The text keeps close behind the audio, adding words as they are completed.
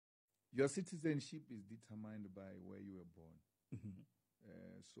Your citizenship is determined by where you were born.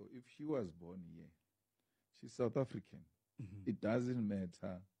 So if she was born here, she's South African. It doesn't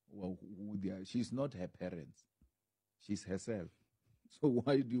matter who they are. She's not her parents. She's herself. So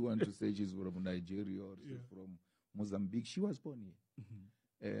why do you want to say she's from Nigeria or she's from Mozambique? She was born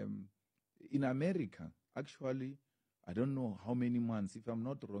here. In America, actually, I don't know how many months. If I'm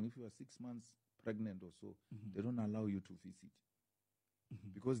not wrong, if you are 6 months pregnant or so, they don't allow you to visit.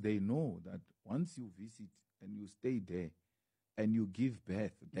 Because they know that once you visit and you stay there and you give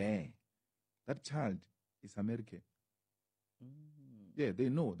birth there, that child is American. Yeah, they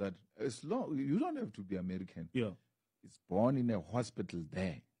know that as long you don't have to be American. Yeah. It's born in a hospital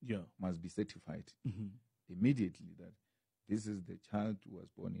there. Yeah. Must be certified immediately that this is the child who was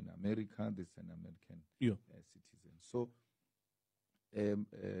born in America. This is an American citizen. So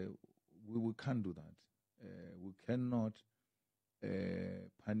we can't do that. We cannot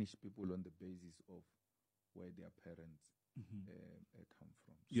punish people on the basis of where their parents come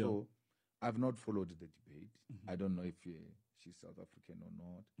from. Yeah. So I've not followed the debate. I don't know if she's South African or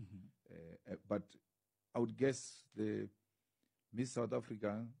not. But I would guess the Miss South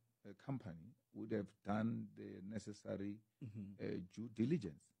Africa company would have done the necessary due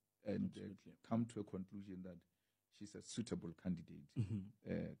diligence and come to a conclusion that she's a suitable candidate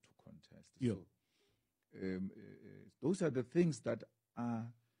to contest. Yeah. So those are the things that are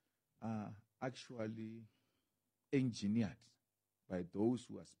actually engineered by those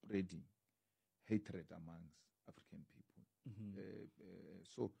who are spreading hatred amongst African people.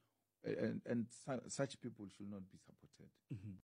 So such people should not be supported.